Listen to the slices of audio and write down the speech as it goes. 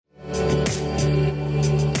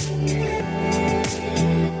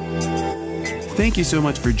Thank you so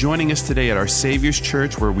much for joining us today at our Savior's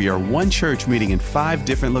Church, where we are one church meeting in 5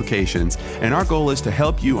 different locations. And our goal is to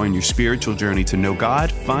help you on your spiritual journey to know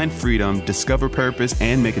God, find freedom, discover purpose,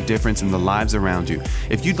 and make a difference in the lives around you.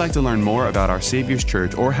 If you'd like to learn more about our Savior's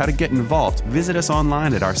Church or how to get involved, visit us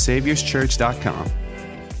online at oursaviorschurch.com.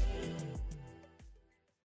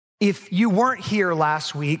 If you weren't here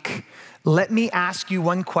last week, let me ask you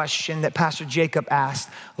one question that Pastor Jacob asked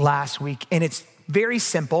last week, and it's very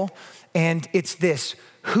simple. And it's this: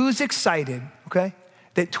 who's excited, okay,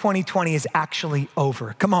 that 2020 is actually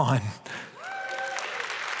over? Come on.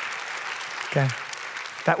 Okay,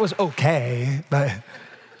 that was okay, but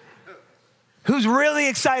who's really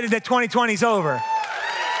excited that 2020 is over?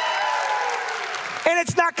 And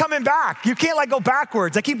it's not coming back. You can't go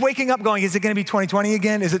backwards. I keep waking up going, is it gonna be 2020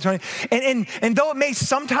 again? Is it 20? And though it may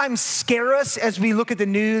sometimes scare us as we look at the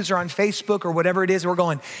news or on Facebook or whatever it is, we're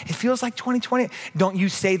going, it feels like 2020. Don't you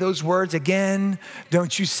say those words again.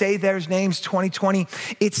 Don't you say those names, 2020.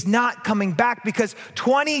 It's not coming back because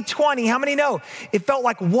 2020, how many know? It felt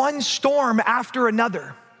like one storm after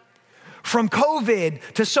another. From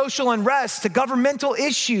COVID to social unrest to governmental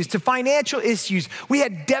issues to financial issues. We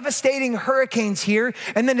had devastating hurricanes here.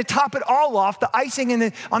 And then to top it all off, the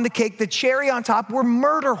icing on the cake, the cherry on top were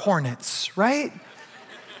murder hornets, right?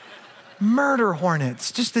 Murder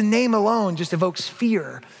hornets. Just the name alone just evokes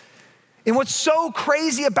fear. And what's so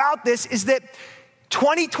crazy about this is that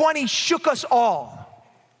 2020 shook us all.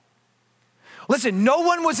 Listen, no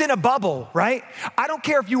one was in a bubble, right? I don't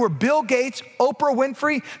care if you were Bill Gates, Oprah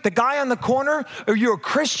Winfrey, the guy on the corner, or you're a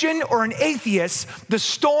Christian or an atheist, the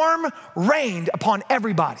storm rained upon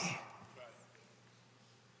everybody.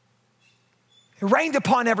 It rained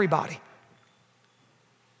upon everybody.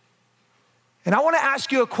 And I want to ask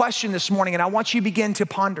you a question this morning, and I want you to begin to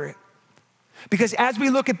ponder it. Because as we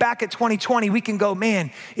look back at 2020, we can go,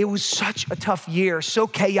 man, it was such a tough year, so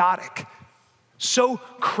chaotic, so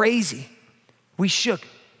crazy. We shook.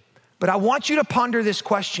 But I want you to ponder this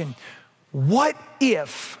question. What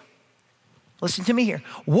if, listen to me here,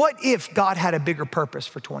 what if God had a bigger purpose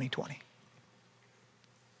for 2020?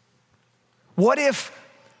 What if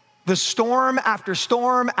the storm after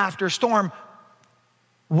storm after storm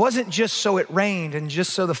wasn't just so it rained and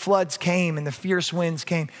just so the floods came and the fierce winds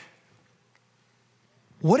came?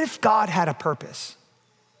 What if God had a purpose?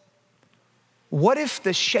 What if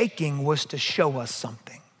the shaking was to show us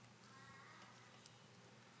something?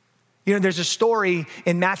 You know, there's a story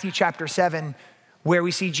in Matthew chapter 7 where we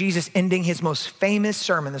see Jesus ending his most famous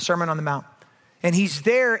sermon, the Sermon on the Mount. And he's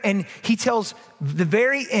there and he tells, the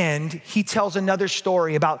very end, he tells another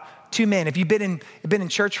story about 2 men. If you've been in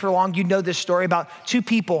church for long, you know this story about 2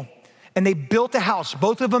 people. And they built a house.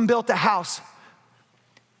 Both of them built a house.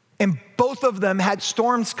 And both of them had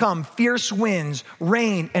storms come, fierce winds,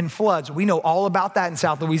 rain, and floods. We know all about that in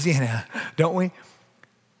South Louisiana, don't we?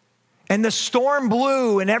 And the storm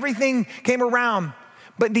blew and everything came around.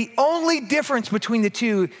 But the only difference between the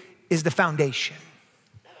two is the foundation.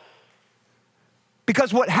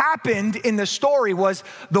 Because what happened in the story was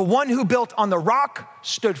the one who built on the rock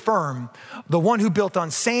stood firm. The one who built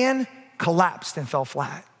on sand collapsed and fell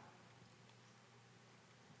flat.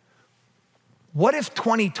 What if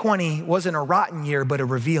 2020 wasn't a rotten year, but a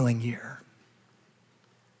revealing year?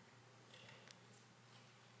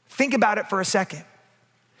 Think about it for a second.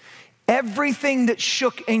 Everything that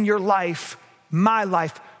shook in your life, my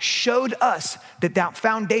life, showed us that that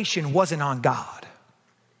foundation wasn't on God.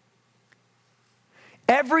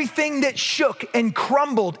 Everything that shook and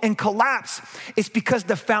crumbled and collapsed is because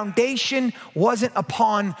the foundation wasn't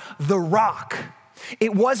upon the rock.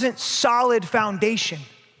 It wasn't solid foundation.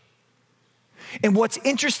 And what's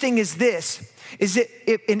interesting is this, is that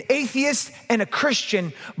if an atheist and a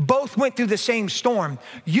Christian both went through the same storm,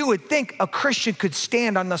 you would think a Christian could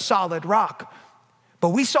stand on the solid rock. But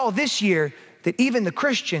we saw this year that even the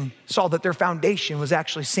Christian saw that their foundation was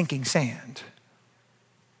actually sinking sand.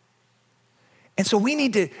 And so we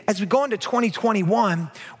need to, as we go into 2021,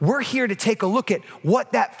 we're here to take a look at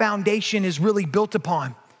what that foundation is really built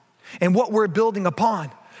upon and what we're building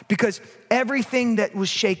upon. Because everything that was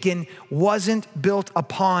shaken wasn't built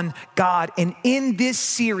upon God. And in this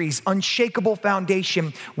series, Unshakable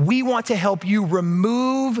Foundation, we want to help you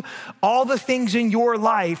remove all the things in your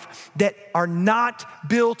life that are not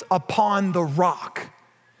built upon the rock.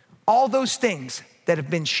 All those things that have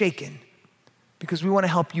been shaken. Because we want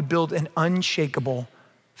to help you build an unshakable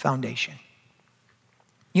foundation.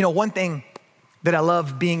 You know, one thing that I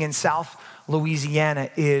love being in South Louisiana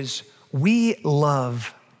is we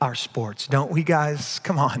love our sports, don't we, guys?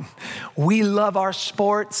 Come on. We love our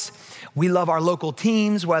sports. We love our local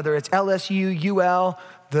teams, whether it's LSU, UL,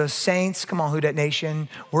 The Saints, come on, Who Dat Nation,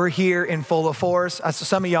 we're here in full force. So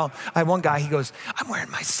some of y'all, I had one guy, he goes, I'm wearing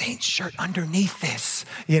my Saints shirt underneath this,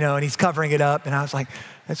 and he's covering it up. And I was like,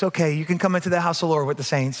 it's okay. You can come into the house of the Lord with the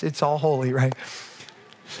Saints. It's all holy, right?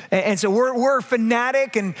 And so we're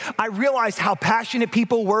fanatic, and I realized how passionate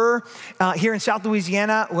people were here in South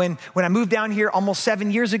Louisiana when I moved down here almost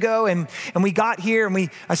 7 years ago, and we got here, and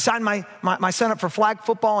I signed my son up for flag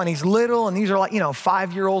football, and he's little, and these are like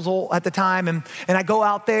 5-year-olds old at the time, and I go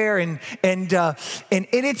out there, and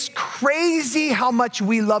it's crazy how much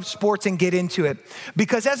we love sports and get into it,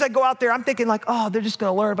 because as I go out there, I'm thinking like, oh, they're just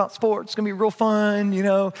gonna learn about sports, it's gonna be real fun,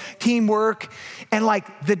 teamwork, and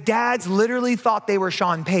like the dads literally thought they were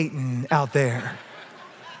Sean Payton out there.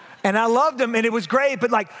 And I loved him, and it was great,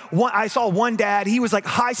 but I saw one dad, he was like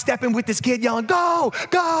high-stepping with this kid yelling, go,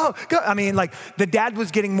 go, go. I mean, like the dad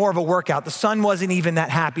was getting more of a workout. The son wasn't even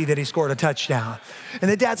that happy that he scored a touchdown.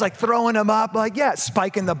 And the dad's like throwing him up,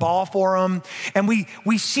 spiking the ball for him. And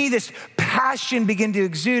we see this passion begin to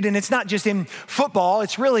exude, and it's not just in football,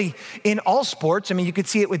 it's really in all sports. I mean, you could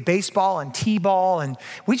see it with baseball and t-ball, and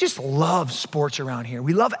we just love sports around here.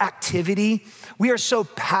 We love activity. We are so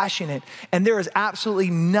passionate, and there is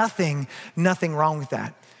absolutely nothing wrong with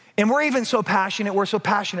that. And we're so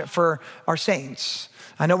passionate for our Saints.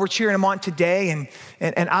 I know we're cheering them on today,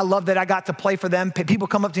 and I love that I got to play for them. People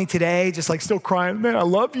come up to me today just like still crying, man, I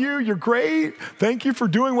love you, you're great, thank you for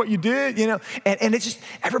doing what you did, and it's just,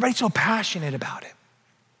 everybody's so passionate about it.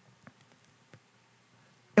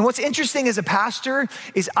 And what's interesting as a pastor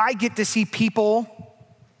is I get to see people,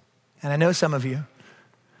 and I know some of you,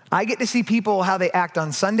 I get to see people how they act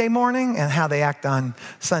on Sunday morning and how they act on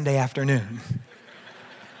Sunday afternoon.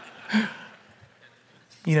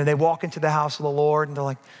 They walk into the house of the Lord and they're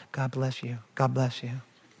like, God bless you, God bless you.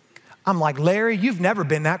 I'm like, Larry, you've never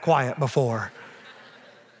been that quiet before.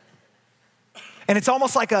 And it's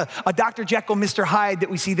almost like a Dr. Jekyll, Mr. Hyde that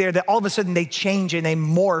we see there, that all of a sudden they change and they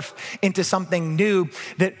morph into something new,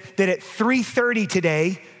 that at 3:30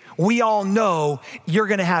 today, we all know you're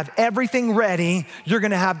gonna have everything ready. You're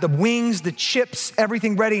gonna have the wings, the chips,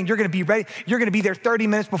 everything ready, and you're gonna be ready. You're gonna be there 30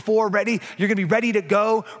 minutes before ready. You're gonna be ready to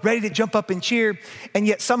go, ready to jump up and cheer. And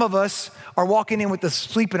yet some of us are walking in with the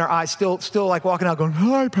sleep in our eyes, still like walking out going,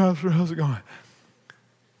 hi, Pastor, how's it going?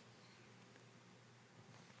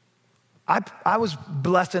 I was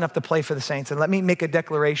blessed enough to play for the Saints, and let me make a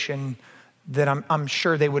declaration that I'm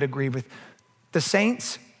sure they would agree with. The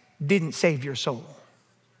Saints didn't save your soul.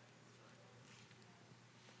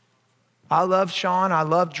 I love Sean, I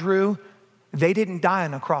love Drew. They didn't die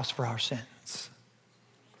on a cross for our sins.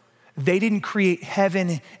 They didn't create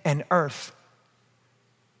heaven and earth.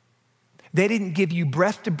 They didn't give you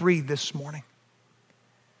breath to breathe this morning.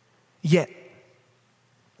 Yet,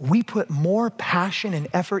 we put more passion and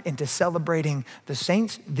effort into celebrating the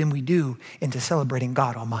Saints than we do into celebrating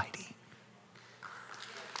God Almighty.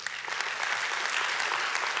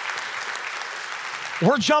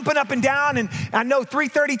 We're jumping up and down, and I know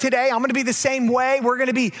 3:30 today, I'm gonna be the same way. We're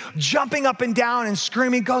gonna be jumping up and down and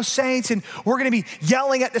screaming, go Saints, and we're gonna be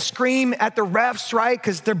yelling at the refs, right?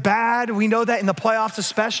 Because they're bad. We know that in the playoffs,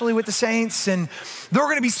 especially with the Saints, and they're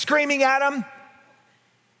gonna be screaming at them.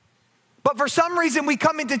 But for some reason, we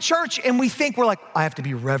come into church and we think we're like, I have to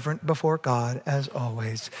be reverent before God as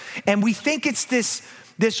always. And we think it's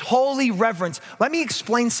this holy reverence. Let me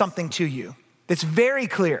explain something to you that's very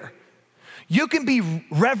clear. You can be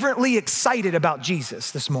reverently excited about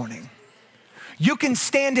Jesus this morning. You can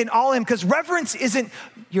stand in awe of him, because reverence isn't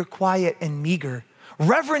you're quiet and meager.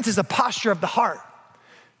 Reverence is a posture of the heart.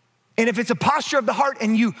 And if it's a posture of the heart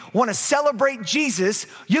and you want to celebrate Jesus,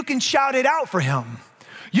 you can shout it out for him.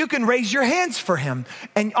 You can raise your hands for him.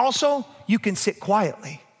 And also, you can sit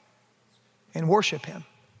quietly and worship him.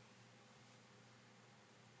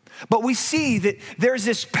 But we see that there's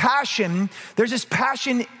this passion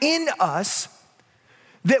in us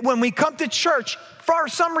that when we come to church, for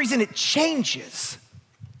some reason it changes.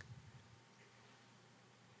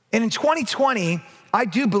 And in 2020, I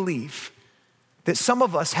do believe that some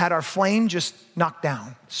of us had our flame just knocked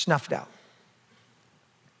down, snuffed out.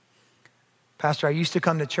 Pastor, I used to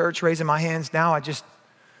come to church raising my hands. Now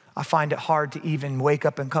I find it hard to even wake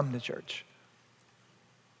up and come to church.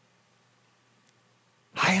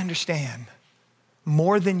 I understand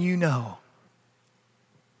more than you know.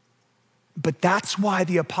 But that's why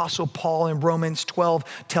the Apostle Paul in Romans 12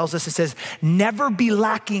 tells us, it says, never be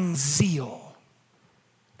lacking zeal.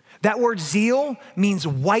 That word zeal means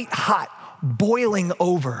white hot, boiling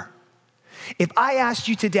over. If I asked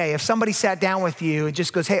you today, if somebody sat down with you and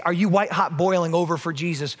just goes, hey, are you white hot boiling over for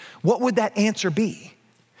Jesus? What would that answer be?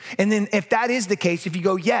 And then if that is the case, if you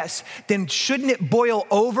go, yes, then shouldn't it boil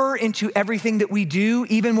over into everything that we do,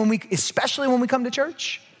 especially when we come to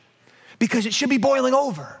church? Because it should be boiling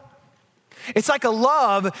over. It's like a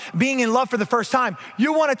love, being in love for the first time.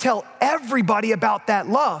 You want to tell everybody about that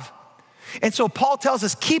love. And so Paul tells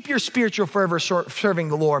us, keep your spiritual fervor serving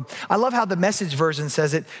the Lord. I love how the Message version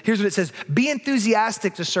says it. Here's what it says: be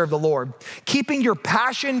enthusiastic to serve the Lord, keeping your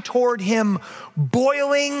passion toward him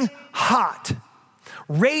boiling hot.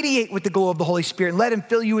 Radiate with the glow of the Holy Spirit and let him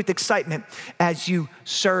fill you with excitement as you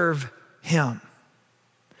serve him.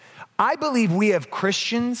 I believe we as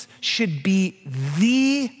Christians should be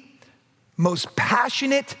the most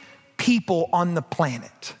passionate people on the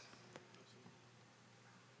planet.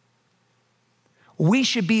 We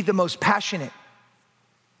should be the most passionate.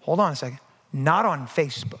 Hold on a second. Not on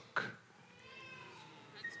Facebook.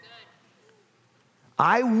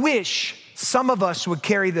 I wish some of us would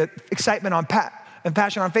carry the excitement and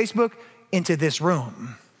passion on Facebook into this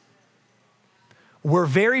room. We're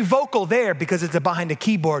very vocal there because it's behind a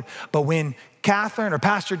keyboard. But when Catherine or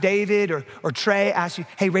Pastor David or Trey asks you,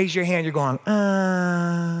 hey, raise your hand, you're going,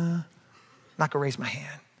 not gonna raise my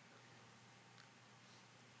hand.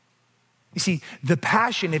 You see, the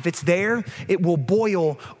passion, if it's there, it will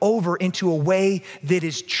boil over into a way that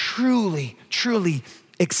is truly, truly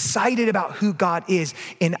excited about who God is.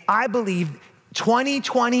 And I believe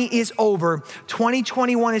 2020 is over,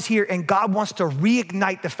 2021 is here, and God wants to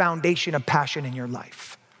reignite the foundation of passion in your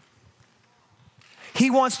life. He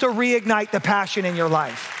wants to reignite the passion in your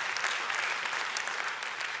life.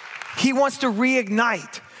 He wants to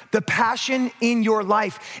reignite the passion in your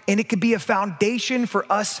life, and it could be a foundation for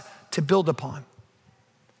us to build upon.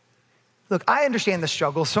 Look, I understand the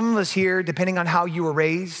struggle. Some of us here, depending on how you were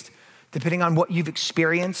raised, depending on what you've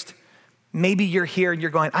experienced, maybe you're here and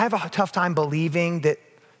you're going, I have a tough time believing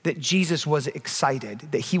that Jesus was excited,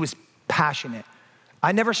 that he was passionate.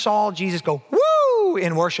 I never saw Jesus go, woo,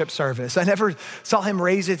 in worship service. I never saw him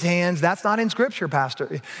raise his hands. That's not in scripture,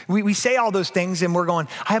 Pastor. We say all those things and we're going,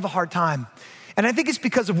 I have a hard time. And I think it's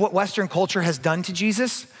because of what Western culture has done to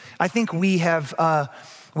Jesus. I think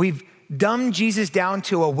we've dumbed Jesus down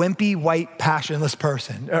to a wimpy, white, passionless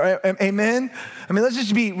person. Amen? I mean, let's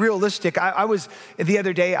just be realistic. The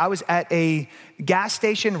other day, I was at a gas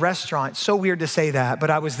station restaurant. So weird to say that, but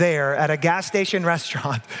I was there at a gas station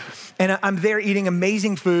restaurant. And I'm there eating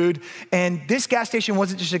amazing food. And this gas station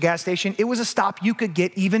wasn't just a gas station. It was a stop you could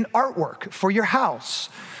get even artwork for your house,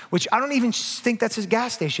 which I don't even think that's a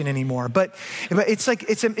gas station anymore. But it's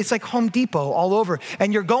like Home Depot all over.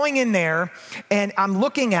 And you're going in there, and I'm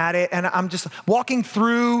looking at it, and I'm just walking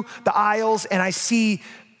through the aisles, and I see,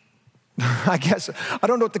 I guess, I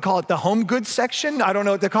don't know what to call it, the home goods section. I don't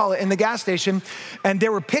know what to call it in the gas station. And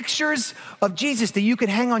there were pictures of Jesus that you could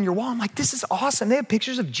hang on your wall. I'm like, this is awesome. They have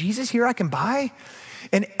pictures of Jesus here I can buy.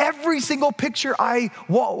 And every single picture I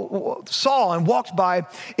saw and walked by,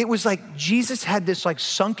 it was like Jesus had this like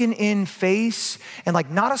sunken in face and like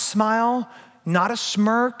not a smile, not a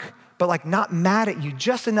smirk, but like not mad at you,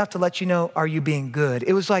 just enough to let you know, are you being good?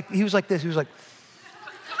 It was like, he was like this, he was like,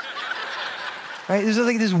 right? This was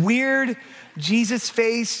like this weird Jesus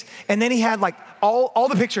face. And then he had like, all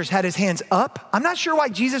the pictures had his hands up. I'm not sure why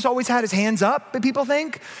Jesus always had his hands up, but people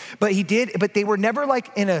think, but he did, but they were never like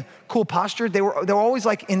in a cool posture. They were always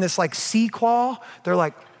like in this like sea claw. They're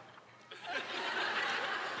like,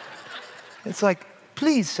 it's like,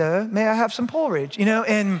 please, sir, may I have some porridge? You know,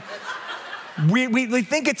 and we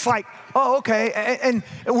think it's like, oh, okay. And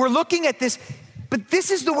we're looking at this, but this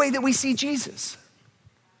is the way that we see Jesus.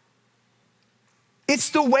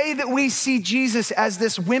 It's the way that we see Jesus as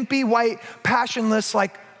this wimpy, white, passionless,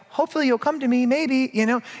 like, hopefully you'll come to me, maybe, you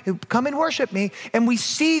know, come and worship me. And we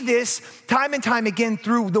see this time and time again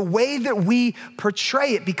through the way that we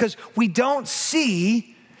portray it, because we don't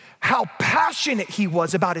see how passionate he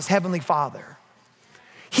was about his heavenly Father.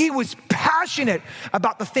 He was passionate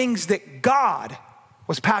about the things that God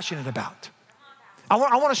was passionate about. I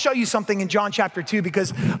want to show you something in John chapter 2,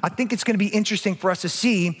 because I think it's going to be interesting for us to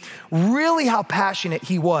see really how passionate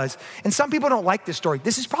he was. And some people don't like this story.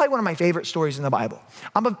 This is probably one of my favorite stories in the Bible.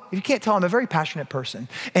 If you can't tell, I'm a very passionate person.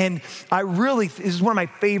 And this is one of my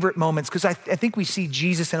favorite moments, because I think we see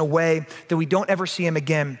Jesus in a way that we don't ever see him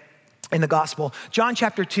again in the gospel. John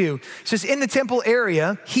chapter 2 says, in the temple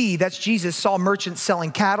area, that's Jesus, saw merchants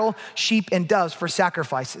selling cattle, sheep, and doves for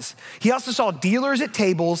sacrifices. He also saw dealers at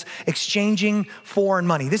tables exchanging foreign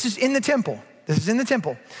money. This is in the temple.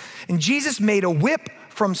 And Jesus made a whip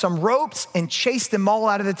from some ropes and chased them all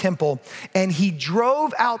out of the temple. And he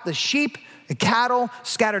drove out the sheep, the cattle,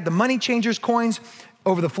 scattered the money changers' coins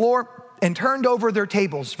over the floor, and turned over their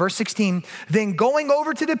tables. Verse 16, then going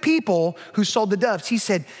over to the people who sold the doves, he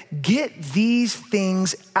said, get these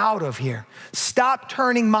things out of here. Stop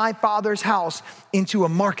turning my Father's house into a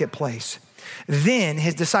marketplace. Then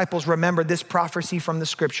his disciples remembered this prophecy from the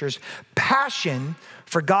scriptures. Passion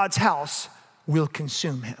for God's house will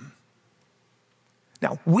consume him.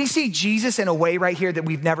 Now, we see Jesus in a way right here that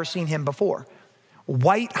we've never seen him before.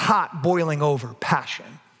 White hot, boiling over, passion.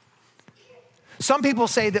 Some people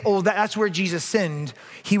say that, that's where Jesus sinned.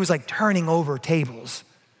 He was like turning over tables.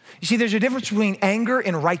 You see, there's a difference between anger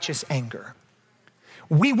and righteous anger.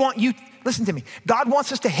 We want you, listen to me. God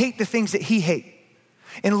wants us to hate the things that he hates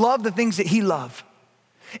and love the things that he loves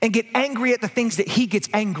and get angry at the things that he gets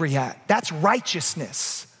angry at. That's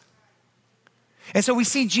righteousness. And so we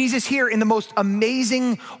see Jesus here in the most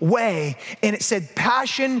amazing way. And it said,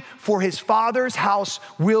 passion for his Father's house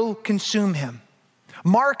will consume him.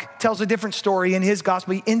 Mark tells a different story in his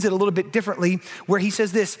gospel. He ends it a little bit differently, where he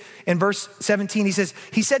says this in verse 17. He says,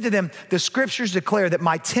 he said to them, the scriptures declare that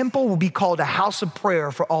my temple will be called a house of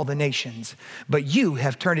prayer for all the nations, but you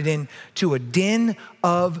have turned it into a den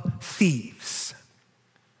of thieves.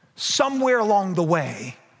 Somewhere along the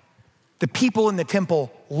way, the people in the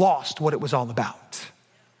temple lost what it was all about.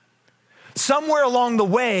 Somewhere along the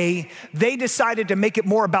way, they decided to make it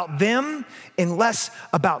more about them and less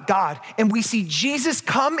about God. And we see Jesus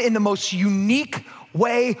come in the most unique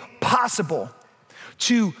way possible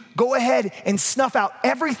to go ahead and snuff out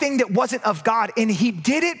everything that wasn't of God. And he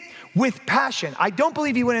did it with passion. I don't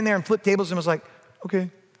believe he went in there and flipped tables and was like, okay,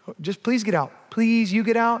 just please get out. Please, you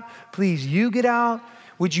get out. Please, you get out.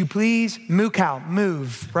 Would you please moo cow,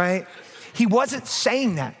 move, right? He wasn't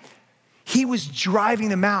saying that. He was driving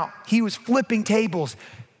them out. He was flipping tables.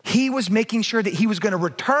 He was making sure that he was going to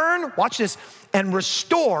return, watch this, and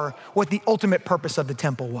restore what the ultimate purpose of the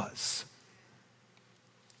temple was.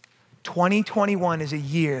 2021 is a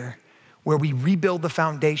year where we rebuild the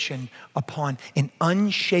foundation upon an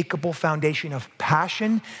unshakable foundation of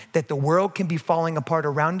passion that the world can be falling apart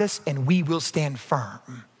around us, and we will stand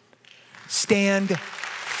firm. Stand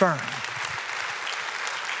firm.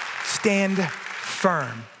 Stand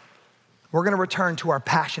firm. We're going to return to our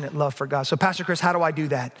passionate love for God. So Pastor Chris, how do I do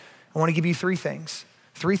that? I want to give you three things.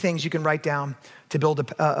 Three things you can write down to build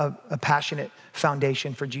a passionate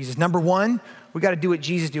foundation for Jesus. Number one, we got to do what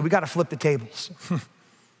Jesus did. We got to flip the tables.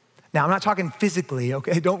 Now, I'm not talking physically,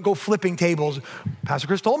 okay? Don't go flipping tables. Pastor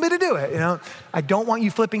Chris told me to do it, you know? I don't want you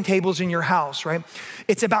flipping tables in your house, right?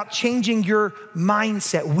 It's about changing your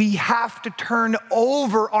mindset. We have to turn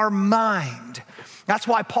over our mind. That's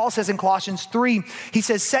why Paul says in Colossians 3, he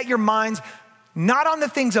says, set your minds not on the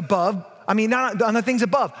things above, not on the things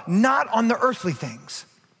above, not on the earthly things.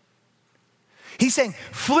 He's saying,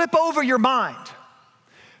 flip over your mind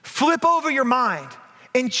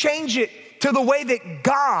and change it to the way that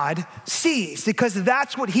God sees, because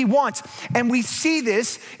that's what he wants. And we see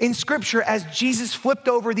this in scripture as Jesus flipped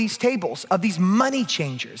over these tables of these money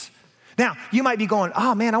changers. Now, you might be going,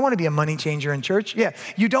 oh man, I want to be a money changer in church. Yeah,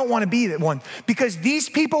 you don't want to be that one, because these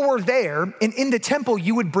people were there, and in the temple,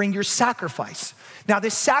 you would bring your sacrifice. Now,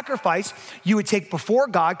 this sacrifice you would take before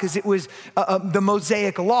God, because it was the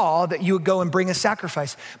Mosaic law that you would go and bring a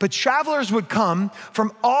sacrifice. But travelers would come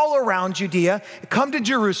from all around Judea, come to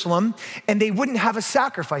Jerusalem, and they wouldn't have a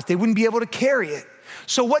sacrifice. They wouldn't be able to carry it.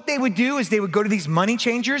 So what they would do is they would go to these money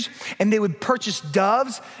changers and they would purchase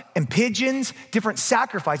doves and pigeons, different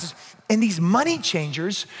sacrifices. And these money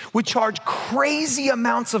changers would charge crazy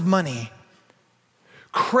amounts of money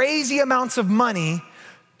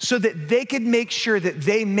so that they could make sure that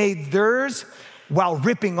they made theirs while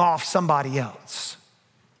ripping off somebody else.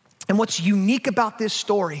 And what's unique about this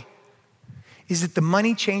story is that the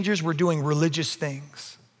money changers were doing religious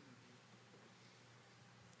things.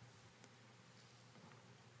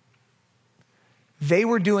 They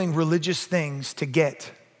were doing religious things to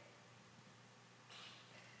get,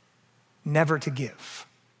 never to give.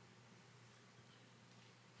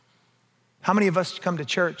 How many of us come to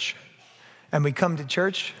church and we come to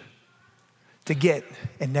church to get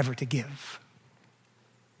and never to give?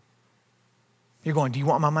 You're going, do you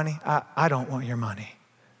want my money? I don't want your money.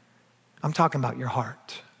 I'm talking about your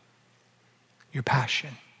heart, your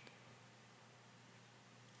passion.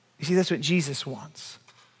 You see, that's what Jesus wants.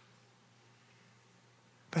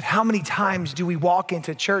 But how many times do we walk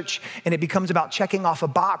into church and it becomes about checking off a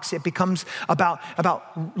box? It becomes about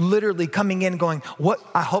literally coming in going,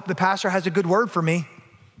 I hope the pastor has a good word for me.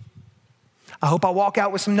 I hope I walk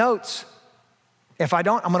out with some notes. If I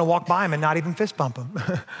don't, I'm gonna walk by him and not even fist bump him.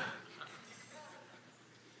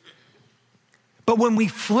 But when we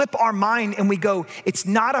flip our mind and we go, it's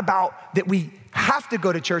not about that we have to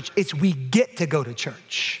go to church. It's we get to go to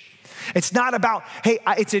church. It's not about, hey,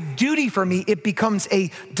 it's a duty for me. It becomes a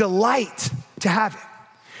delight to have it.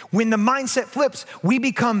 When the mindset flips, we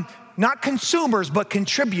become not consumers, but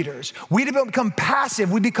contributors. We don't become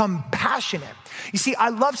passive, we become passionate. You see, I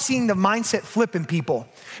love seeing the mindset flip in people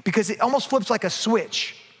because it almost flips like a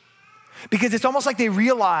switch. Because it's almost like they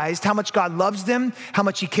realized how much God loves them, how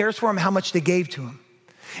much he cares for them, how much they gave to him.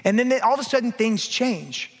 And then all of a sudden things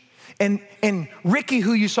change. And Ricky,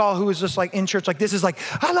 who you saw, who was just like in church like this, is like,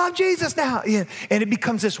 I love Jesus now. Yeah. And it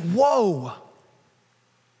becomes this, whoa.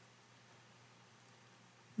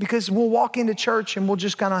 Because we'll walk into church and we'll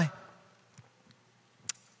just kind of,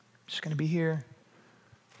 just gonna be here.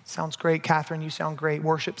 Sounds great, Catherine, you sound great.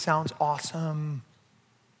 Worship sounds awesome.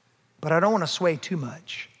 But I don't wanna sway too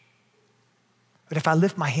much. But if I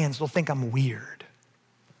lift my hands, they'll think I'm weird.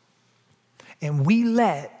 And we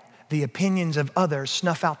let the opinions of others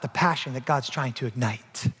snuff out the passion that God's trying to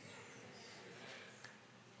ignite.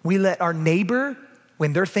 We let our neighbor,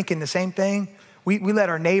 when they're thinking the same thing, we let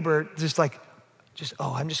our neighbor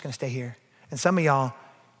I'm just gonna stay here. And some of y'all,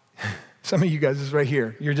 some of you guys is right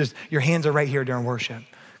here. Your hands are right here during worship.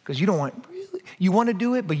 Because you want to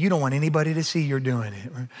do it, but you don't want anybody to see you're doing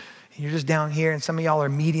it. You're just down here, and some of y'all are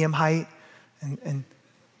medium height. And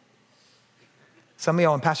some of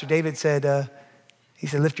y'all, and Pastor David said, he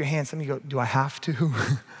said, lift your hands. Some of you go, do I have to?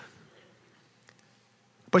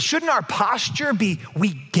 But shouldn't our posture be,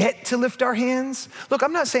 we get to lift our hands? Look,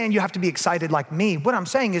 I'm not saying you have to be excited like me. What I'm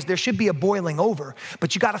saying is there should be a boiling over,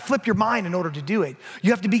 but you got to flip your mind in order to do it.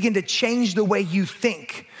 You have to begin to change the way you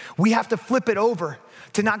think. We have to flip it over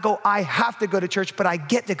to not go, I have to go to church, but I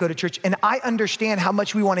get to go to church. And I understand how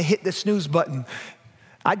much we want to hit the snooze button.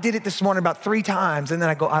 I did it this morning about 3 times, and then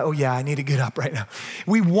I go, oh yeah, I need to get up right now.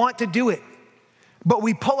 We want to do it. But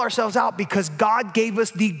we pull ourselves out because God gave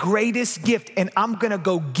us the greatest gift, and I'm gonna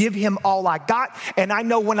go give him all I got. And I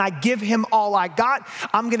know when I give him all I got,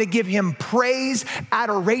 I'm gonna give him praise,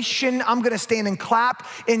 adoration. I'm gonna stand and clap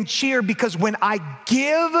and cheer because when I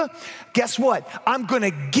give, guess what? I'm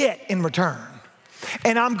gonna get in return.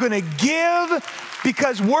 And I'm gonna give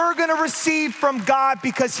because we're gonna receive from God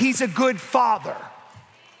because he's a good father.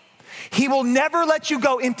 He will never let you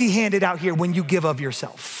go empty-handed out here when you give of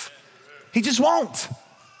yourself. He just won't.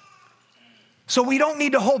 So we don't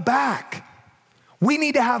need to hold back. We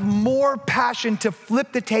need to have more passion to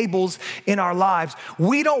flip the tables in our lives.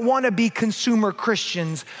 We don't want to be consumer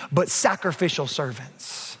Christians, but sacrificial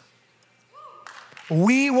servants.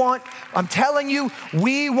 I'm telling you,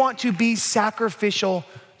 we want to be sacrificial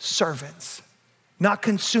servants, not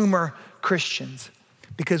consumer Christians.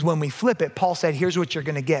 Because when we flip it, Paul said, here's what you're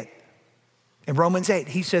going to get. In Romans 8,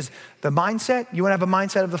 he says, the mindset, you want to have a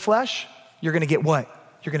mindset of the flesh? You're gonna get what?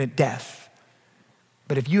 You're gonna get death.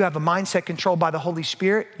 But if you have a mindset controlled by the Holy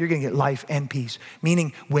Spirit, you're gonna get life and peace.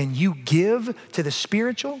 Meaning when you give to the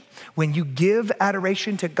spiritual, when you give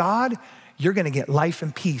adoration to God, you're gonna get life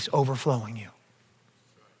and peace overflowing you.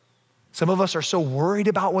 Some of us are so worried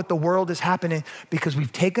about what the world is happening because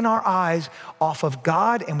we've taken our eyes off of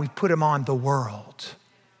God and we've put them on the world.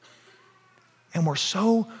 And we're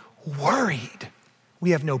so worried. We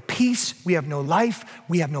have no peace, we have no life,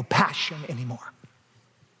 we have no passion anymore.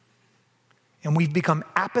 And we've become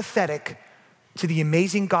apathetic to the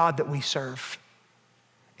amazing God that we serve.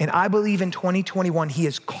 And I believe in 2021, he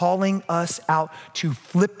is calling us out to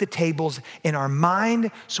flip the tables in our mind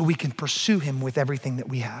so we can pursue him with everything that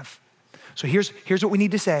we have. So here's what we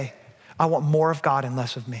need to say. I want more of God and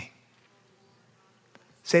less of me.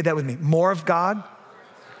 Say that with me. More of God,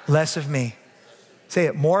 less of me. Say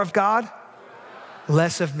it, more of God,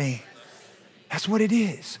 less of me. That's what it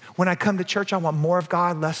is. When I come to church, I want more of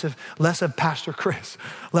God, less of Pastor Chris,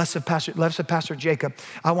 less of Pastor Jacob.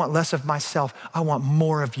 I want less of myself. I want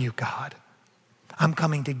more of you, God. I'm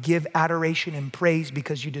coming to give adoration and praise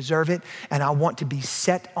because you deserve it, and I want to be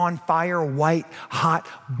set on fire, white, hot,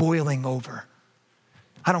 boiling over.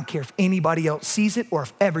 I don't care if anybody else sees it or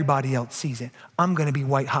if everybody else sees it. I'm gonna be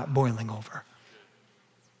white, hot, boiling over.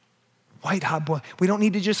 White, hot, boiling. We don't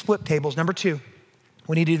need to just flip tables. Number 2,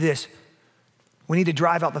 we need to do this. We need to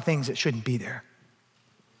drive out the things that shouldn't be there.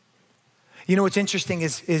 You know what's interesting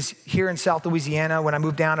is here in South Louisiana, when I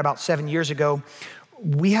moved down about 7 years ago,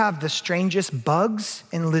 we have the strangest bugs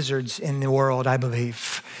and lizards in the world, I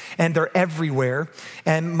believe. And they're everywhere.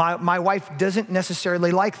 And my wife doesn't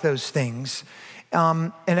necessarily like those things.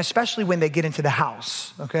 And especially when they get into the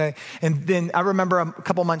house, okay? And then I remember a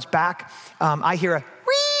couple months back, I hear a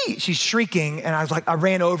wee. she's shrieking. And I was like, I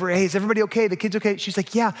ran over, hey, is everybody okay? The kid's okay? She's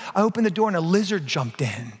like, yeah. I opened the door and a lizard jumped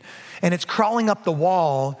in and it's crawling up the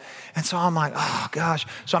wall. And so I'm like, oh gosh.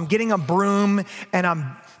 So I'm getting a broom and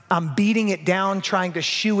I'm beating it down, trying to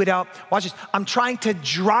shoo it out. Watch this. I'm trying to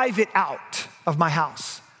drive it out of my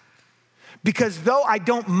house. Because though I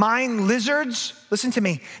don't mind lizards, listen to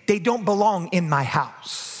me, they don't belong in my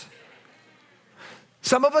house.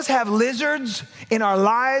 Some of us have lizards in our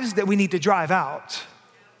lives that we need to drive out,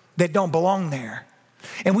 that don't belong there.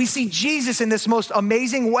 And we see Jesus in this most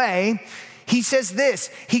amazing way. He says this,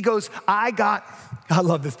 he goes, I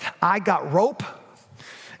love this, I got rope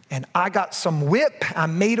and I got some whip. I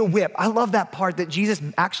made a whip. I love that part that Jesus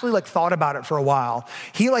actually thought about it for a while.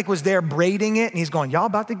 He was there braiding it and he's going, y'all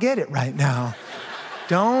about to get it right now.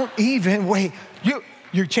 Don't even wait.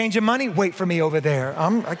 You're changing money? Wait for me over there.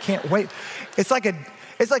 I can't wait. It's like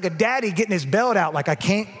a daddy getting his belt out. I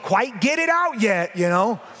can't quite get it out yet,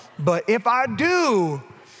 but if I do,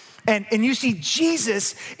 and you see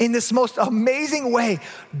Jesus in this most amazing way,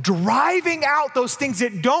 driving out those things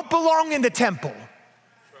that don't belong in the temple.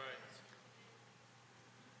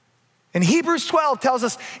 And Hebrews 12 tells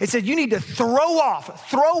us, it said you need to throw out,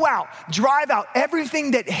 drive out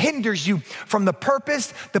everything that hinders you from the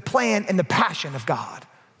purpose, the plan, and the passion of God.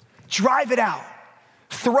 Drive it out,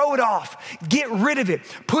 throw it off, get rid of it,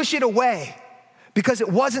 push it away because it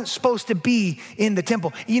wasn't supposed to be in the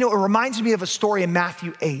temple. It reminds me of a story in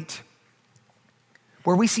Matthew 8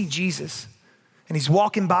 where we see Jesus and he's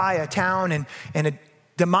walking by a town and a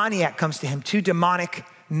demoniac comes to him, two demonic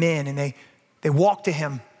men, and they walk to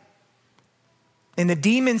him. And the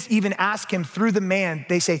demons even ask him through the man,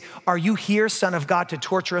 they say, are you here, Son of God, to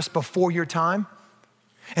torture us before your time?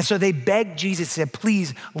 And so they begged Jesus, said,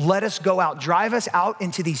 please let us go out, drive us out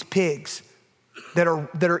into these pigs that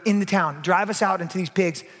are in the town, drive us out into these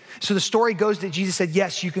pigs. So the story goes that Jesus said,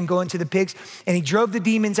 yes, you can go into the pigs. And he drove the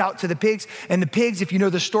demons out to the pigs. And the pigs, if you know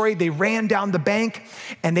the story, they ran down the bank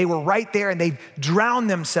and they were right there and they drowned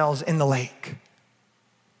themselves in the lake.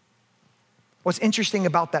 What's interesting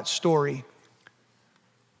about that story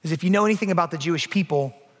is if you know anything about the Jewish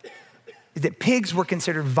people, is that pigs were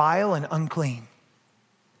considered vile and unclean.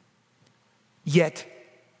 Yet,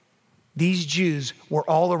 these Jews were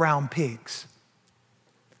all around pigs.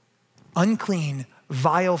 Unclean,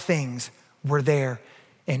 vile things were there.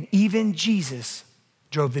 And even Jesus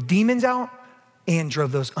drove the demons out and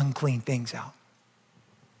drove those unclean things out.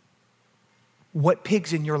 What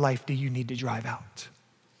pigs in your life do you need to drive out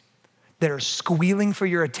that are squealing for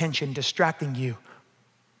your attention, distracting you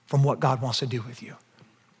from what God wants to do with you?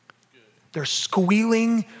 They're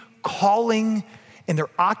squealing, calling, and they're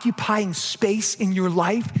occupying space in your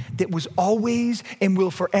life that was always and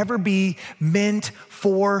will forever be meant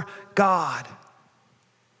for God.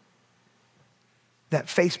 That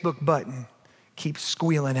Facebook button keeps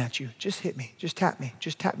squealing at you. Just hit me, just tap me,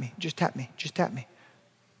 just tap me, just tap me, just tap me.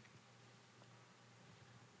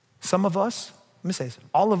 Some of us, let me say this,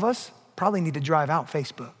 all of us probably need to drive out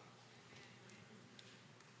Facebook.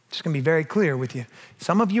 Just gonna be very clear with you.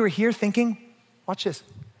 Some of you are here thinking, watch this,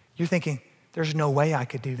 you're thinking, there's no way I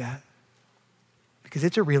could do that because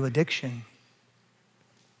it's a real addiction.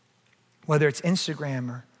 Whether it's Instagram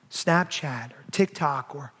or Snapchat or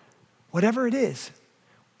TikTok or whatever it is,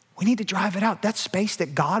 we need to drive it out. That's space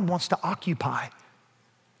that God wants to occupy,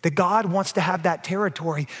 that God wants to have that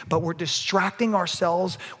territory, but we're distracting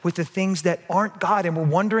ourselves with the things that aren't God, and we're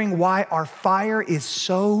wondering why our fire is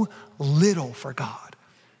so little for God.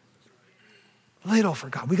 Little for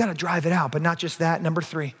God. We got to drive it out, but not just that. Number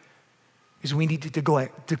 3 is we need to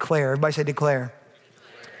declare. Everybody say declare.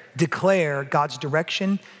 Declare God's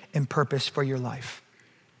direction and purpose for your life.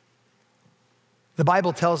 The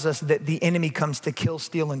Bible tells us that the enemy comes to kill,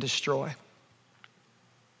 steal, and destroy.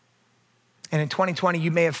 And in 2020, you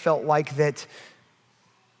may have felt like that,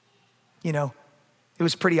 it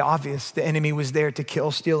was pretty obvious the enemy was there to kill,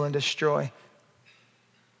 steal, and destroy.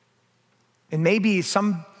 And maybe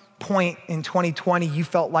some point in 2020, you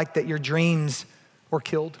felt like that your dreams were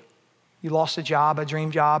killed. You lost a job, a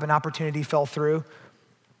dream job, an opportunity fell through.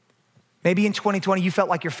 Maybe in 2020, you felt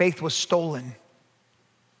like your faith was stolen.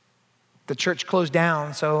 The church closed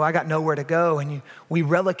down, so I got nowhere to go, and we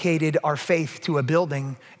relocated our faith to a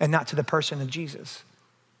building and not to the person of Jesus.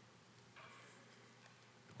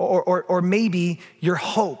 Or maybe your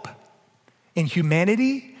hope in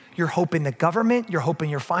humanity, your hope in the government, your hope in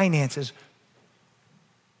your finances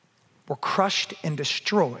were crushed and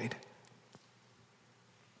destroyed.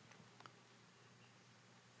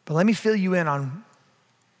 But let me fill you in on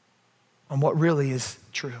what really is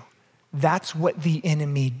true. That's what the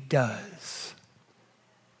enemy does.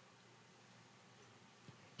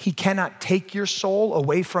 He cannot take your soul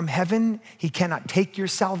away from heaven. He cannot take your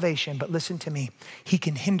salvation. But listen to me, he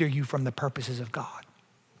can hinder you from the purposes of God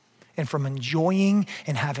and from enjoying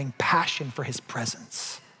and having passion for his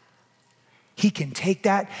presence. He can take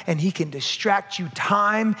that and he can distract you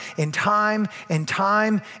time and time and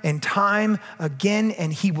time and time again,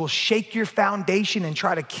 and he will shake your foundation and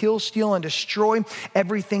try to kill, steal, and destroy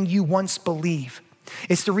everything you once believed.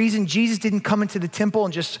 It's the reason Jesus didn't come into the temple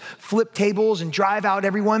and just flip tables and drive out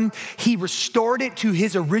everyone. He restored it to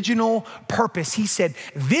his original purpose. He said,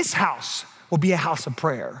 this house will be a house of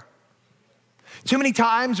prayer. Too many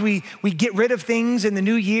times we get rid of things in the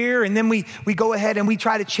new year, and then we go ahead and we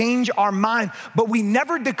try to change our mind, but we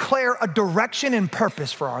never declare a direction and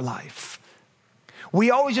purpose for our life.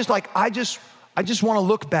 We always just like, I just want to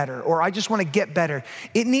look better, or I just want to get better.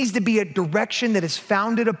 It needs to be a direction that is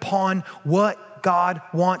founded upon what God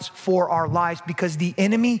wants for our lives, because the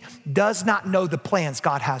enemy does not know the plans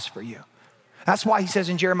God has for you. That's why he says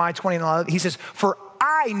in Jeremiah 20:11, he says, for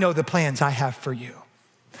I know the plans I have for you.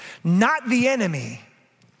 Not the enemy,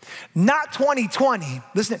 not 2020.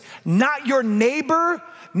 Listen, not your neighbor,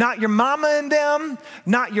 not your mama and them,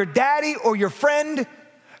 not your daddy or your friend,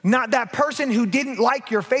 not that person who didn't like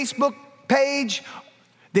your Facebook page,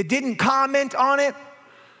 that didn't comment on it.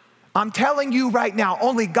 I'm telling you right now,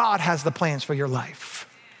 only God has the plans for your life.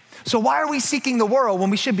 So why are we seeking the world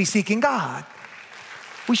when we should be seeking God?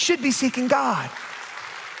 We should be seeking God.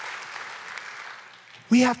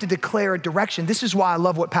 We have to declare a direction. This is why I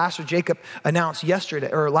love what Pastor Jacob announced yesterday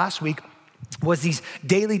or last week, was these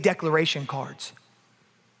daily declaration cards.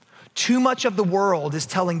 Too much of the world is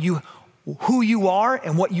telling you who you are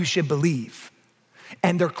and what you should believe.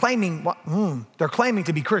 And they're claiming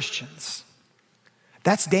to be Christians.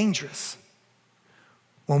 That's dangerous.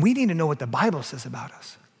 When we need to know what the Bible says about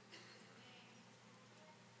us.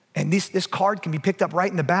 And this card can be picked up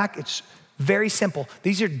right in the back. It's very simple.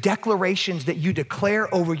 These are declarations that you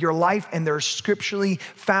declare over your life, and they're scripturally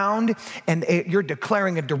found, and you're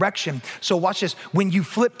declaring a direction. So watch this. When you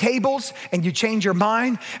flip tables and you change your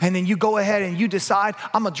mind, and then you go ahead and you decide,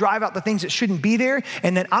 I'm gonna drive out the things that shouldn't be there,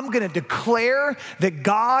 and then I'm gonna declare that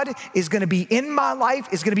God is gonna be in my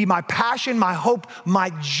life, is gonna be my passion, my hope, my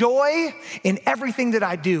joy in everything that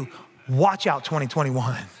I do. Watch out,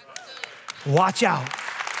 2021. Watch out.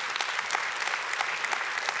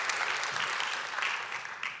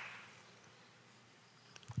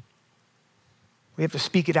 We have to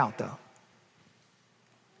speak it out, though.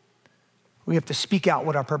 We have to speak out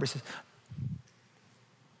what our purpose is.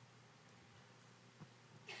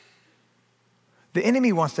 The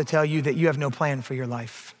enemy wants to tell you that you have no plan for your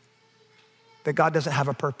life, that God doesn't have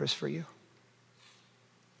a purpose for you,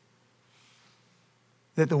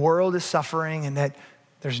 that the world is suffering and that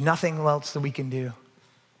there's nothing else that we can do.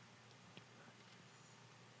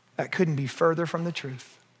 That couldn't be further from the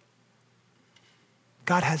truth.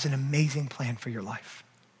 God has an amazing plan for your life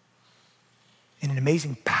and an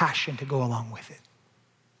amazing passion to go along with it.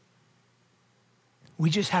 We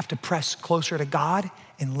just have to press closer to God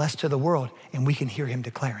and less to the world, and we can hear him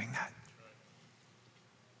declaring that.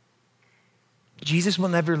 Jesus will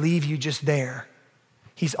never leave you just there.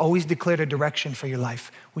 He's always declared a direction for your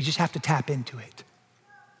life. We just have to tap into it.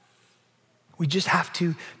 We just have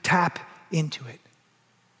to tap into it.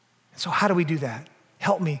 So how do we do that?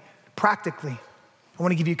 Help me practically. I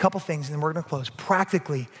want to give you a couple things and then we're going to close.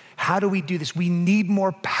 Practically, how do we do this? We need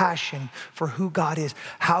more passion for who God is.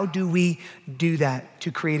 How do we do that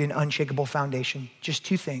to create an unshakable foundation? Just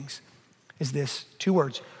two things is this, two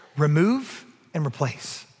words, remove and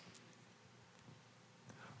replace.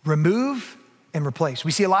 Remove and replace. We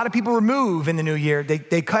see a lot of people remove in the new year.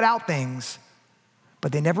 They cut out things,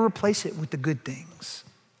 but they never replace it with the good things.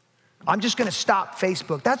 I'm just going to stop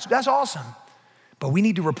Facebook. That's awesome. But we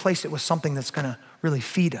need to replace it with something that's going to really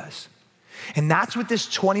feed us. And that's what this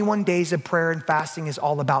 21 days of prayer and fasting is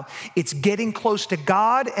all about. It's getting close to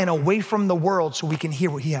God and away from the world so we can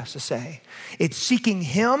hear what he has to say. It's seeking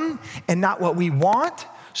him and not what we want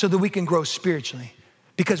so that we can grow spiritually.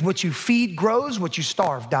 Because what you feed grows, what you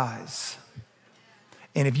starve dies.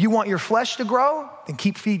 And if you want your flesh to grow, then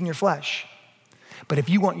keep feeding your flesh. But if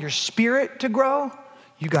you want your spirit to grow,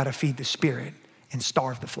 you got to feed the spirit and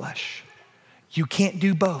starve the flesh. You can't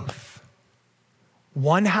do both.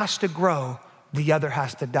 One has to grow, the other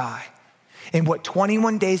has to die. And what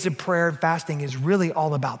 21 days of prayer and fasting is really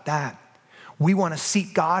all about that. We want to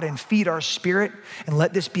seek God and feed our spirit and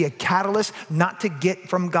let this be a catalyst, not to get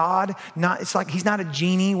from God. It's like he's not a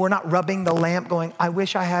genie. We're not rubbing the lamp going, I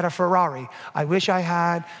wish I had a Ferrari. I wish I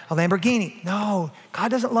had a Lamborghini. No, God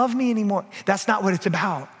doesn't love me anymore. That's not what it's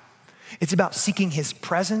about. It's about seeking his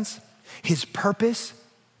presence, his purpose,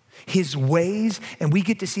 his ways, and we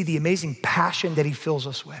get to see the amazing passion that he fills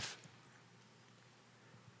us with.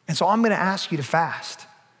 And so I'm gonna ask you to fast.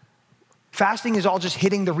 Fasting is all just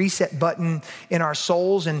hitting the reset button in our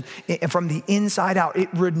souls and from the inside out. It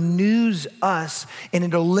renews us and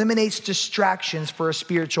it eliminates distractions for a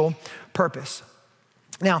spiritual purpose.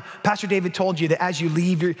 Now, Pastor David told you that as you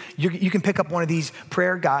leave, you can pick up one of these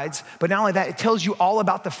prayer guides, but not only that, it tells you all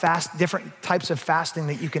about the different types of fasting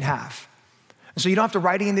that you can have. And so you don't have to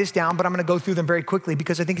write any of this down, but I'm gonna go through them very quickly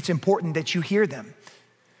because I think it's important that you hear them.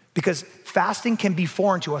 Because fasting can be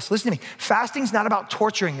foreign to us. Listen to me, fasting's not about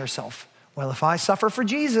torturing yourself. Well, if I suffer for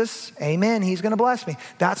Jesus, amen, he's gonna bless me.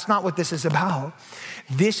 That's not what this is about.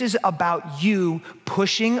 This is about you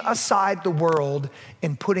pushing aside the world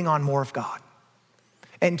and putting on more of God.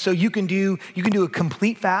 And so you can do a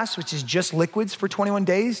complete fast, which is just liquids for 21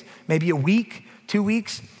 days, maybe a week, 2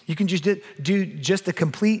 weeks. You can just do just a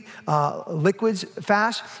complete liquids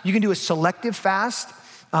fast. You can do a selective fast,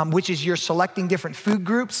 which is you're selecting different food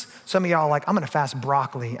groups. Some of y'all are like, I'm gonna fast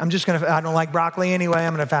broccoli. I don't like broccoli anyway,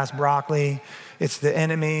 I'm gonna fast broccoli. It's the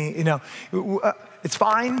enemy, it's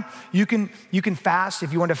fine. You can fast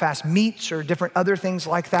if you want to fast meats or different other things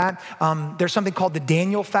like that. There's something called the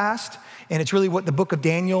Daniel fast. And it's really what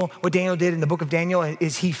Daniel did in the book of Daniel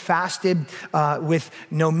is he fasted with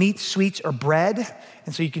no meat, sweets, or bread.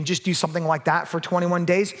 And so you can just do something like that for 21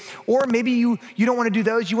 days. Or maybe you don't want to do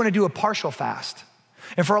those, you want to do a partial fast.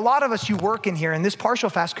 And for a lot of us, you work in here, and this partial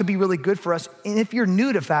fast could be really good for us. And if you're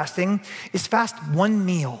new to fasting, is fast one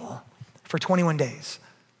meal for 21 days.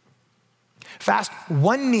 Fast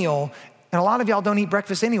one meal, and a lot of y'all don't eat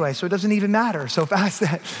breakfast anyway, so it doesn't even matter. So fast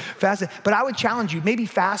that. But I would challenge you, maybe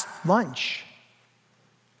fast lunch.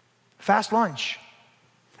 Fast lunch.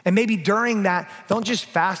 And maybe during that, don't just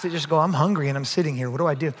fast it, just go, I'm hungry and I'm sitting here, what do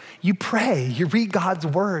I do? You pray, you read God's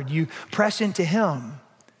word, you press into him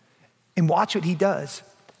and watch what he does.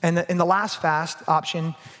 And the last fast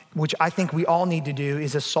option, which I think we all need to do,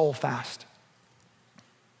 is a soul fast.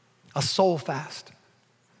 A soul fast.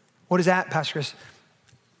 What is that, Pastor Chris?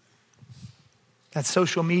 That's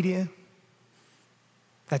social media.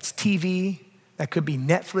 That's TV. That could be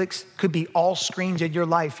Netflix. Could be all screens in your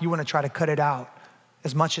life. You want to try to cut it out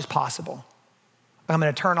as much as possible. I'm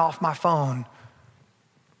going to turn off my phone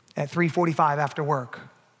at 3:45 after work.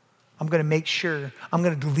 I'm going to make sure, I'm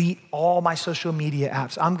going to delete all my social media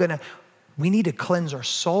apps. We need to cleanse our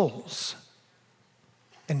souls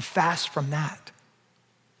and fast from that.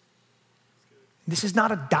 This is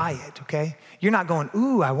not a diet, okay? You're not going,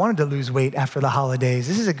 ooh, I wanted to lose weight after the holidays.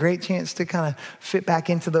 This is a great chance to kind of fit back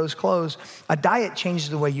into those clothes. A diet changes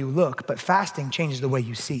the way you look, but fasting changes the way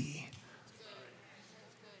you see.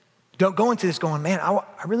 Don't go into this going, man, I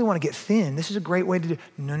really want to get thin. This is a great way to do it.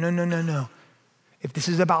 No. If this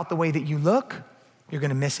is about the way that you look, you're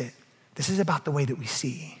gonna miss it. This is about the way that we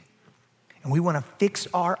see. And we wanna fix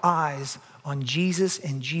our eyes on Jesus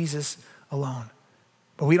and Jesus alone.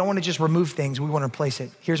 But we don't wanna just remove things, we wanna replace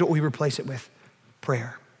it. Here's what we replace it with,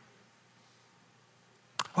 prayer.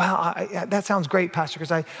 Well, that sounds great, Pastor,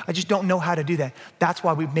 because I just don't know how to do that. That's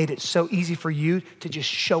why we've made it so easy for you to just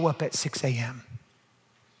show up at 6 a.m.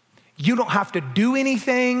 You don't have to do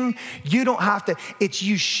anything. It's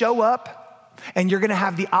you show up and you're gonna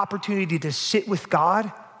have the opportunity to sit with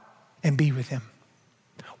God and be with him.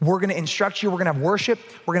 We're gonna instruct you, we're gonna have worship,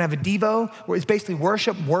 we're gonna have a Devo, where it's basically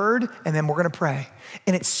worship, word, and then we're gonna pray.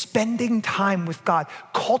 And it's spending time with God.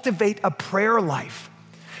 Cultivate a prayer life.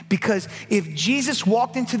 Because if Jesus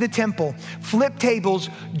walked into the temple, flipped tables,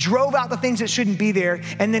 drove out the things that shouldn't be there,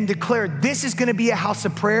 and then declared, this is gonna be a house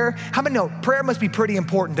of prayer, how many know prayer must be pretty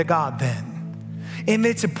important to God then? And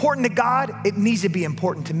if it's important to God, it needs to be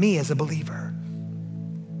important to me as a believer.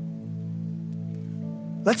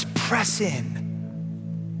 Let's press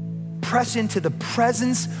into the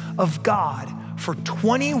presence of God for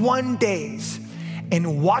 21 days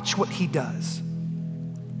and watch what he does.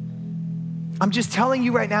 I'm just telling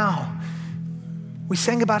you right now, we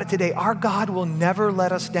sang about it today, our God will never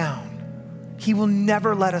let us down. He will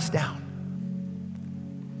never let us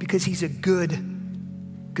down because he's a good,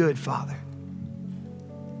 good Father.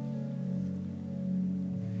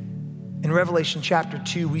 In Revelation chapter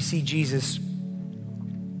 2, we see Jesus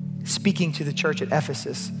speaking to the church at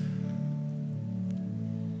Ephesus.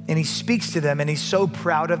 And he speaks to them and he's so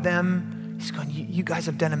proud of them. He's going, you guys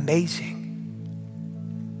have done amazing.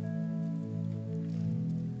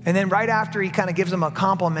 And then right after he kind of gives them a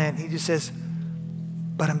compliment, he just says,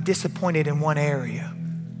 but I'm disappointed in one area.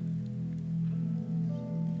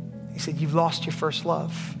 He said, you've lost your first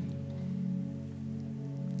love.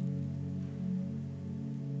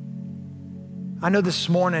 I know this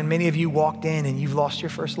morning many of you walked in and you've lost your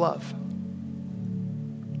first love.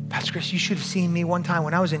 Pastor Chris, you should have seen me one time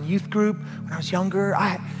when I was in youth group, when I was younger.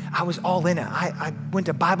 I was all in it. I went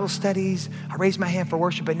to Bible studies. I raised my hand for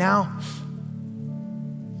worship, but now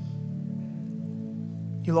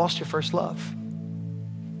you lost your first love.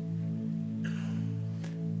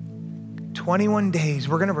 21 days,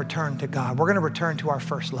 we're gonna return to God. We're gonna return to our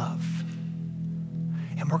first love.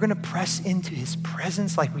 And we're gonna press into his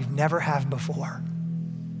presence like we've never have before.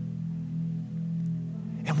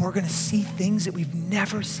 And we're gonna see things that we've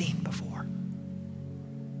never seen before.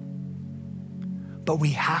 But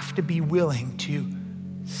we have to be willing to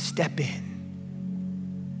step in.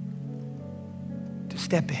 To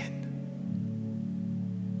step in.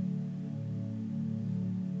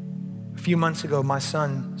 A few months ago, my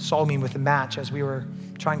son saw me with a match as we were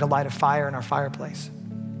trying to light a fire in our fireplace.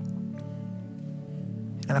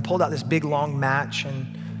 And I pulled out this big long match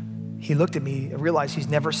and he looked at me and realized he's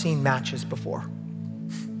never seen matches before.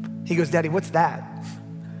 He goes, Daddy, what's that?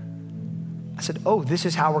 I said, oh, this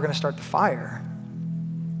is how we're gonna start the fire.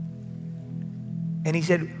 And he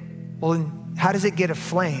said, well, how does it get a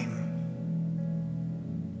flame?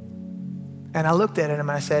 And I looked at him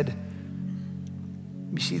and I said,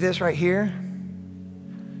 you see this right here?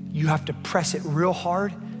 You have to press it real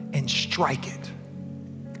hard and strike it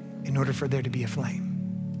in order for there to be a flame.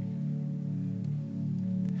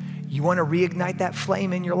 You wanna reignite that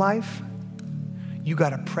flame in your life? You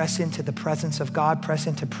gotta press into the presence of God, press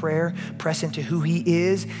into prayer, press into who he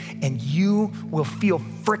is, and you will feel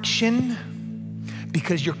friction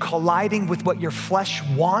because you're colliding with what your flesh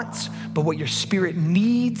wants, but what your spirit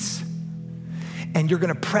needs. And you're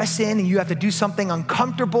gonna press in and you have to do something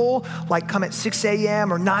uncomfortable, like come at 6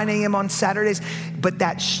 a.m. or 9 a.m. on Saturdays, but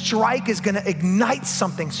that strike is gonna ignite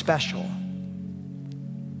something special.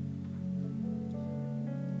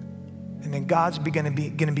 And then God's gonna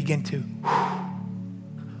begin to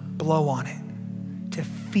blow on it to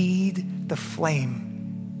feed the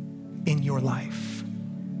flame in your life.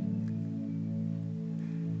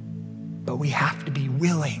 But we have to be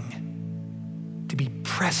willing to be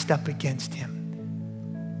pressed up against him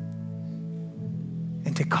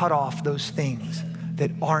and to cut off those things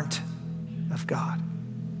that aren't of God.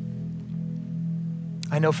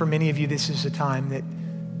 I know for many of you, this is a time that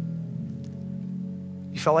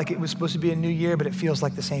you felt like it was supposed to be a new year, but it feels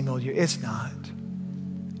like the same old year. It's not.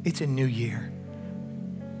 It's a new year.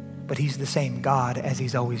 But he's the same God as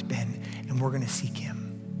he's always been, and we're gonna seek him.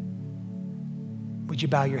 Would you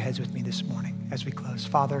bow your heads with me this morning as we close?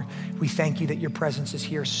 Father, we thank you that your presence is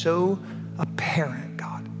here so apparent,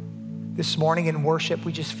 God. This morning in worship,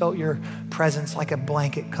 we just felt your presence like a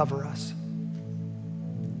blanket cover us.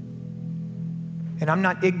 And I'm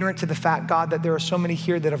not ignorant to the fact, God, that there are so many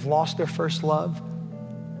here that have lost their first love.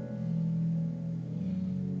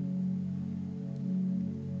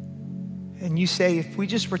 And you say, if we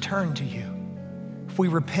just return to you, if we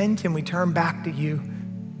repent and we turn back to you,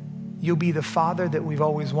 you'll be the Father that we've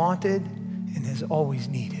always wanted and has always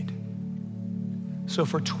needed. So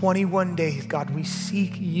for 21 days, God, we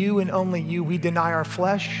seek you and only you. We deny our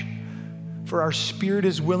flesh, for our spirit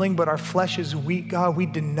is willing, but our flesh is weak, God. We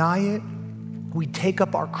deny it. We take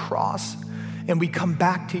up our cross and we come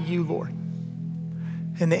back to you, Lord.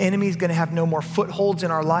 And the enemy is gonna have no more footholds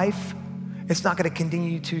in our life. It's not gonna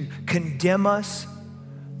continue to condemn us.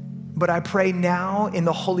 But I pray now in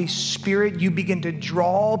the Holy Spirit, you begin to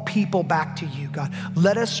draw people back to you, God.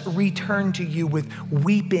 Let us return to you with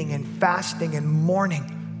weeping and fasting and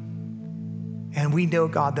mourning. And we know,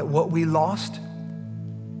 God, that what we lost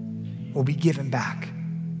will be given back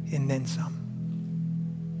and then some.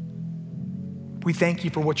 We thank you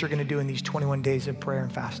for what you're gonna do in these 21 days of prayer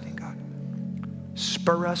and fasting, God.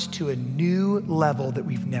 Spur us to a new level that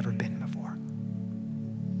we've never been before.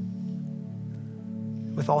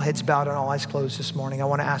 With all heads bowed and all eyes closed this morning, I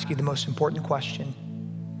want to ask you the most important question.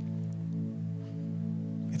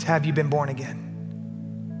 It's, have you been born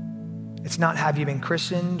again? It's not, have you been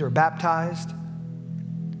christened or baptized,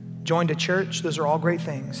 joined a church? Those are all great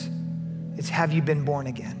things. It's, have you been born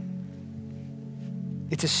again?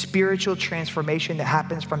 It's a spiritual transformation that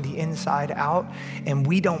happens from the inside out, and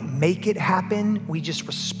we don't make it happen. We just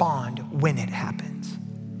respond when it happens.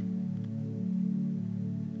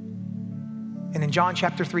 And in John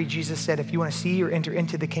chapter 3, Jesus said, if you want to see or enter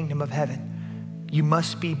into the kingdom of heaven, you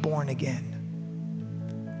must be born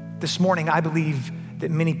again. This morning, I believe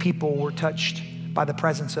that many people were touched by the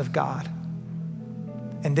presence of God.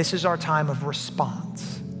 And this is our time of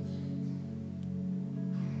response.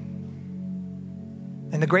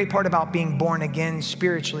 And the great part about being born again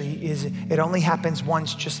spiritually is it only happens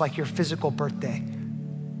once, just like your physical birthday.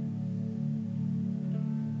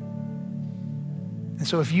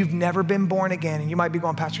 So if you've never been born again, and you might be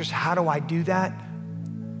going, Pastor, how do I do that?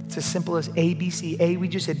 It's as simple as A, B, C. A, we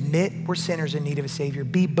just admit we're sinners in need of a Savior.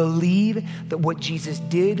 B, believe that what Jesus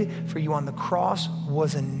did for you on the cross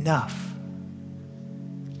was enough.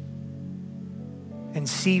 And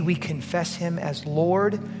C, we confess him as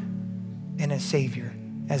Lord and as Savior,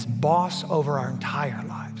 as boss over our entire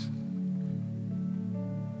lives.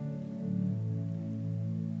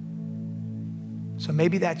 So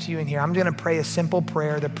maybe that's you in here. I'm gonna pray a simple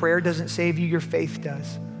prayer. The prayer doesn't save you, your faith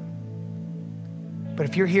does. But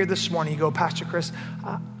if you're here this morning, you go, Pastor Chris,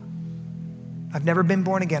 I've never been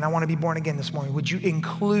born again. I wanna be born again this morning. Would you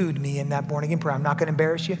include me in that born again prayer? I'm not gonna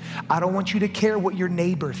embarrass you. I don't want you to care what your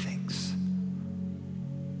neighbor thinks.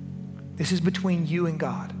 This is between you and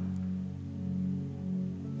God.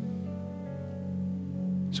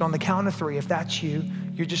 So on the count of 3, if that's you,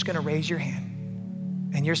 you're just gonna raise your hand.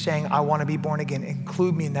 And you're saying, I wanna be born again.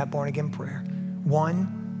 Include me in that born again prayer.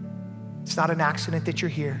 1, it's not an accident that you're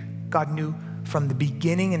here. God knew from the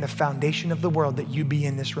beginning and the foundation of the world that you'd be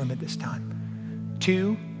in this room at this time.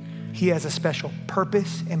 2, he has a special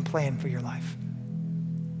purpose and plan for your life.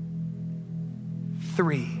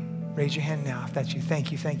 3, raise your hand now if that's you.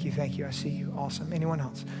 Thank you, thank you, thank you. I see you. Awesome. Anyone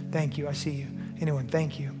else? Thank you, I see you. Anyone?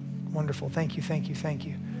 Thank you. Wonderful. Thank you, thank you, thank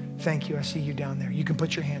you. Thank you, I see you down there. You can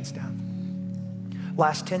put your hands down.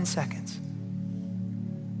 Last 10 seconds.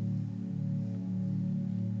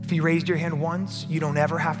 If you raised your hand once, you don't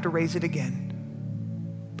ever have to raise it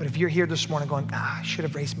again. But if you're here this morning going, I should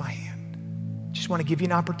have raised my hand. Just want to give you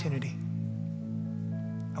an opportunity.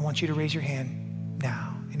 I want you to raise your hand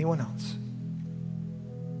now. Anyone else?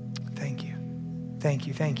 Thank you. Thank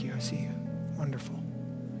you, thank you. I see you. Wonderful.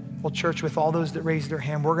 Well, church, with all those that raised their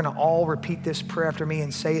hand, we're gonna all repeat this prayer after me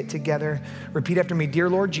and say it together. Repeat after me. Dear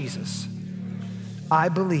Lord Jesus, I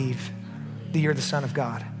believe that you're the Son of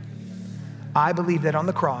God. I believe that on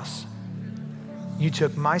the cross, you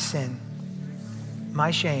took my sin, my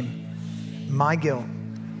shame, my guilt,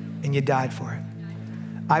 and you died for it.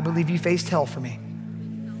 I believe you faced hell for me,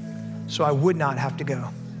 so I would not have to go,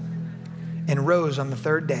 and rose on the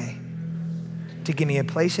 3rd day to give me a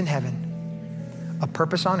place in heaven, a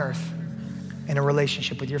purpose on earth, and a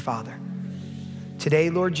relationship with your Father. Today,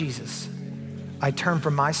 Lord Jesus, I turn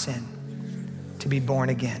from my sin to be born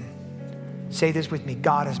again. Say this with me.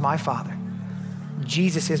 God is my Father.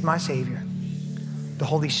 Jesus is my Savior. The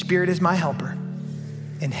Holy Spirit is my helper.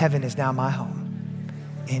 And heaven is now my home.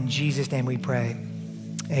 In Jesus' name we pray.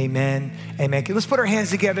 Amen. Amen. Let's put our hands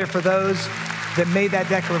together for those that made that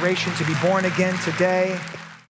declaration to be born again today.